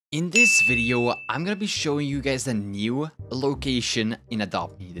In this video, I'm gonna be showing you guys the new location in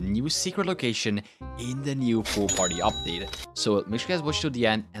Adoptme, the new secret location in the new pool party update. So make sure you guys watch to the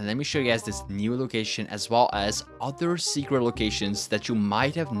end and let me show you guys this new location as well as other secret locations that you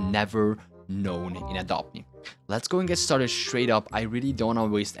might have never known in Adoptme. Let's go and get started straight up. I really don't want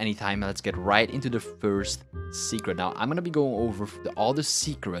to waste any time. Let's get right into the first secret. Now, I'm gonna be going over all the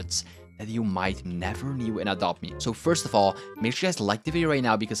secrets that you might never knew in Adoptme. So first of all, make sure you guys like the video right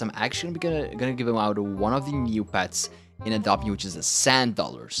now because I'm actually gonna give them out one of the new pets in Adoptme, which is the sand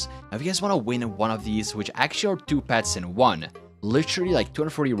dollars. Now if you guys want to win one of these, which actually are two pets in one, literally like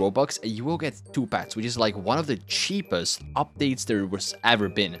 240 Robux, you will get two pets, which is like one of the cheapest updates there was ever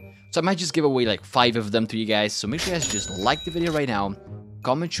been. So I might just give away like 5 of them to you guys. So make sure you guys just like the video right now,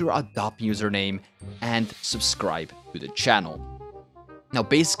 comment your Adoptme username, and subscribe to the channel. Now,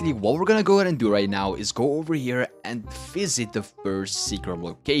 basically, what we're gonna go ahead and do right now is go over here and visit the first secret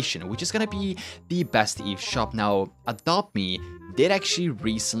location, which is gonna be the Best Eve shop. Now, Adoptme did actually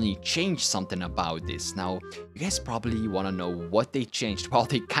recently change something about this. Now, you guys probably want to know what they changed. Well,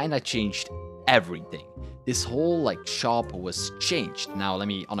 they kind of changed everything. This whole like shop was changed. Now, let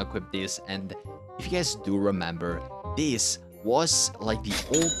me unequip this, and if you guys do remember, this was like the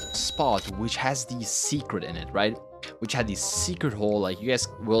old spot which has the secret in it, right? Which had this secret hole, like you guys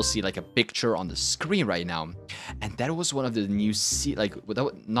will see like a picture on the screen right now, and that was one of the new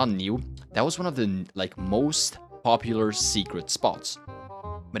not new, that was one of the like most popular secret spots.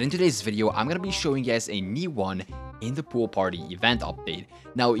 But in today's video, I'm gonna be showing you guys a new one in the pool party event update.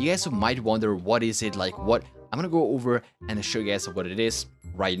 Now you guys might wonder what is it, like what I'm gonna go over and show you guys what it is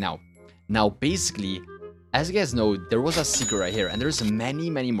right now. Now basically, as you guys know, there was a secret right here, and there's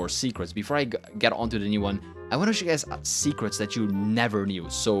many more secrets. Before I get onto the new one, I want to show you guys secrets that you never knew.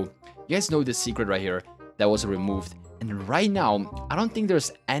 So you guys know this secret right here that was removed, and right now I don't think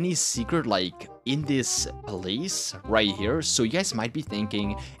there's any secret like in this place right here. So you guys might be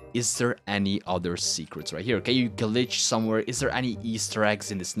thinking, is there any other secrets right here? Can you glitch somewhere? Is there any Easter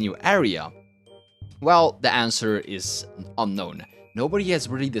eggs in this new area? Well, the answer is unknown. Nobody has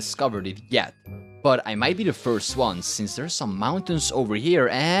really discovered it yet. But I might be the first one, since there's some mountains over here,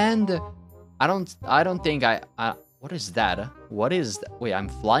 and I don't think what is that? What is that? Wait, I'm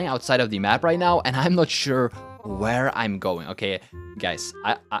flying outside of the map right now, and I'm not sure where I'm going. Okay, guys,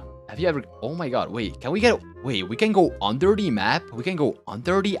 have you ever? Oh my God! Wait, can we get? Wait, we can go under the map. We can go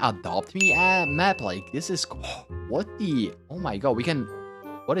under the Adoptme map. Like this is what the? Oh my God! We can.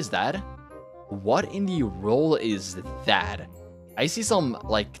 What is that? What in the roll is that? I see some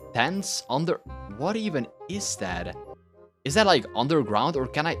like tents under. What even is that? Is that like underground, or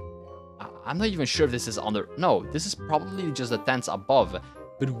can I'm not even sure if this is under. No, this is probably just the tents above.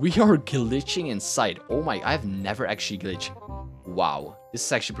 But we are glitching inside. Oh my, I've never actually glitched. Wow, this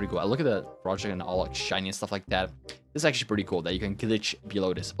is actually pretty cool. I look at the project and all like shiny and stuff like that. This is actually pretty cool that you can glitch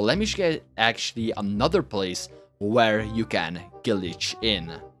below this. But let me show you actually another place where you can glitch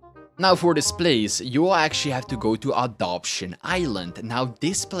in. Now for this place, you will actually have to go to Adoption Island. Now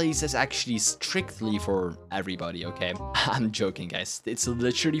this place is actually strictly for everybody, okay? I'm joking, guys. It's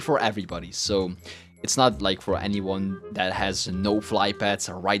literally for everybody. So it's not like for anyone that has no fly pets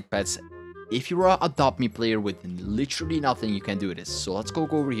or ride pets. If you're an Adoptme player with literally nothing, you can do this. So let's go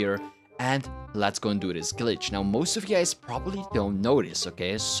over here and let's go and do this glitch. Now most of you guys probably don't know this,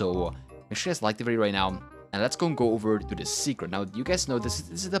 okay? So make sure you guys like the video right now. And let's go over to the secret. Now, you guys know this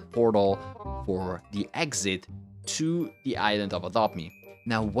is the portal for the exit to the island of Adoptme.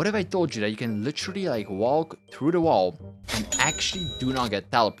 Now, what if I told you that you can literally like walk through the wall and actually do not get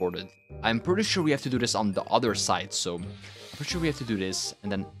teleported? I'm pretty sure we have to do this on the other side. So I'm pretty sure we have to do this.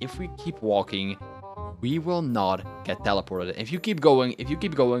 And then if we keep walking, we will not get teleported. If you keep going, if you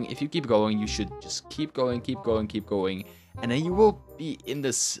keep going, if you keep going, you should just keep going, keep going, keep going. And then you will be in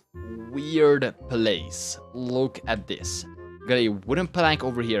this weird place. Look at this. We got a wooden plank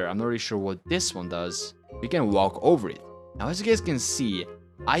over here. I'm not really sure what this one does. We can walk over it. Now, as you guys can see,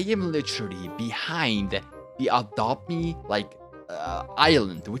 I am literally behind the Adoptme like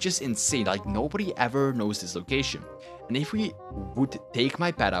island, which is insane. Like nobody ever knows this location. And if we would take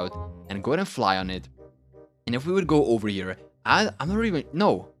my pet out and go ahead and fly on it, and if we would go over here, I'm not even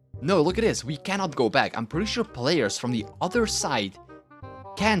No, look at this. We cannot go back. I'm pretty sure players from the other side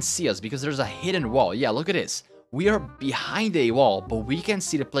can't see us because there's a hidden wall. Yeah, look at this. We are behind a wall, but we can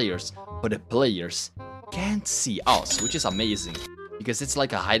see the players. But the players can't see us, which is amazing. Because it's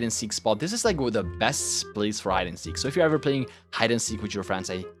like a hide and seek spot. This is like the best place for hide and seek. So if you're ever playing hide and seek with your friends,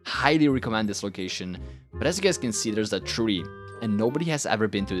 I highly recommend this location. But as you guys can see, there's a tree. And nobody has ever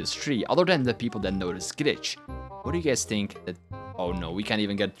been to this tree other than the people that know this glitch. What do you guys think that Oh no, we can't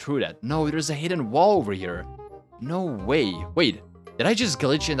even get through that. No, there's a hidden wall over here. No way. Wait, did I just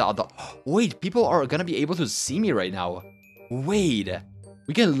glitch in the other? Wait, people are gonna be able to see me right now. Wait,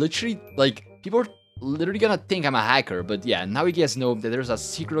 we can literally, like, people are literally gonna think I'm a hacker. But yeah, now you guys know that there's a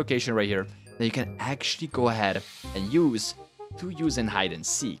secret location right here that you can actually go ahead and use in hide and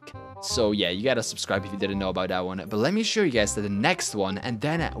seek. So yeah, you gotta subscribe if you didn't know about that one. But let me show you guys the next one, and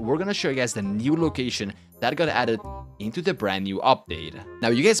then we're gonna show you guys the new location that got added into the brand new update. Now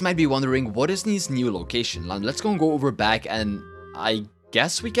you guys might be wondering, what is this new location? Let's go over back, and I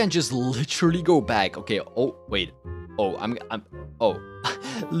guess we can just literally go back. Okay, oh wait, oh I'm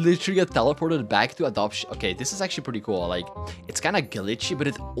literally got teleported back to adoption. Okay, this is actually pretty cool. Like, it's kind of glitchy, but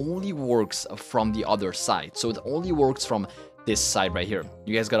it only works from the other side. So it only works from this side right here.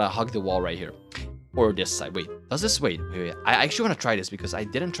 You guys gotta hug the wall right here, or this side. Wait, does this? Wait. I actually want to try this because I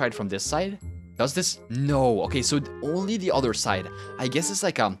didn't try it from this side. Does this? No. Okay, so only the other side. I guess it's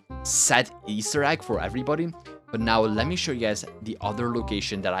like a set Easter egg for everybody. But now let me show you guys the other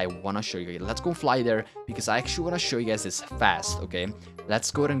location that I want to show you guys. Let's go fly there because I actually want to show you guys this fast, okay?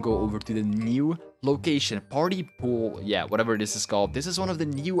 Let's go ahead and go over to the new location, party pool, yeah, whatever this is called. This is one of the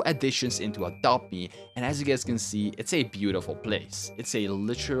new additions into Adoptme, and as you guys can see, it's a beautiful place. It's a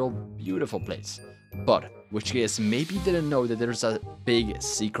literal beautiful place. But which you guys maybe didn't know that there's a big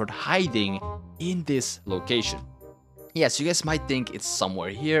secret hiding in this location. Yes, you guys might think it's somewhere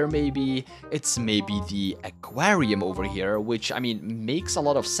here, maybe. It's maybe the aquarium over here, which, I mean, makes a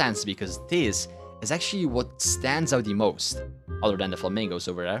lot of sense because this is actually what stands out the most, other than the flamingos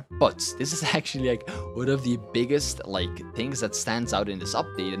over there. But this is actually, like, one of the biggest, like, things that stands out in this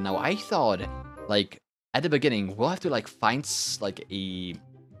update. And now I thought, like, at the beginning, we'll have to, like, find, like, you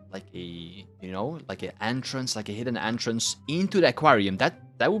know, like an entrance, like a hidden entrance into the aquarium. That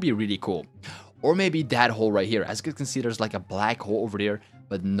would be really cool. Or maybe that hole right here. As you can see, there's like a black hole over there.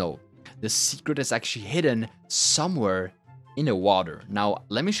 But no, the secret is actually hidden somewhere in the water. Now,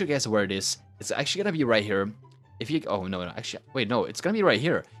 let me show you guys where it is. It's actually gonna be right here. If you, oh no, actually, wait, no, it's gonna be right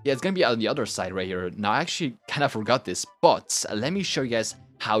here. Yeah, it's gonna be on the other side right here. Now, I actually kind of forgot this, but let me show you guys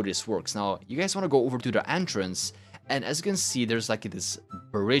how this works. Now, you guys want to go over to the entrance, and as you can see, there's like this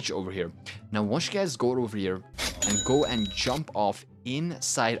bridge over here. Now, once you guys go over here and go and jump off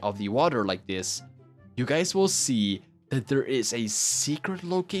inside of the water like this, you guys will see that there is a secret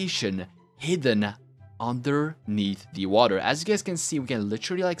location hidden underneath the water. As you guys can see, we can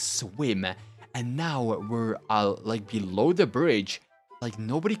literally like swim, and now we're like below the bridge. Like,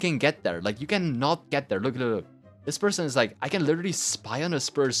 nobody can get there. Like, you cannot get there. Look, look, look. This person is like, I can literally spy on this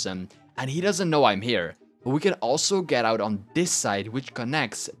person and he doesn't know I'm here. But we can also get out on this side, which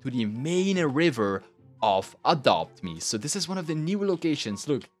connects to the main river of Adoptme. So this is one of the new locations.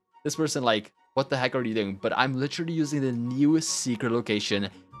 Look, this person like, what the heck are you doing? But I'm literally using the new secret location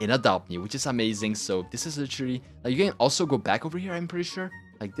in Adoptme, which is amazing. So this is literally, like, you can also go back over here, I'm pretty sure.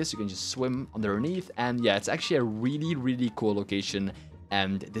 Like this, you can just swim underneath. And yeah, it's actually a really, really cool location.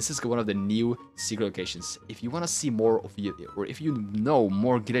 And this is one of the new secret locations. If you want to see more of you, or if you know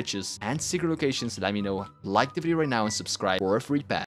more glitches and secret locations, let me know. Like the video right now and subscribe for a free pass.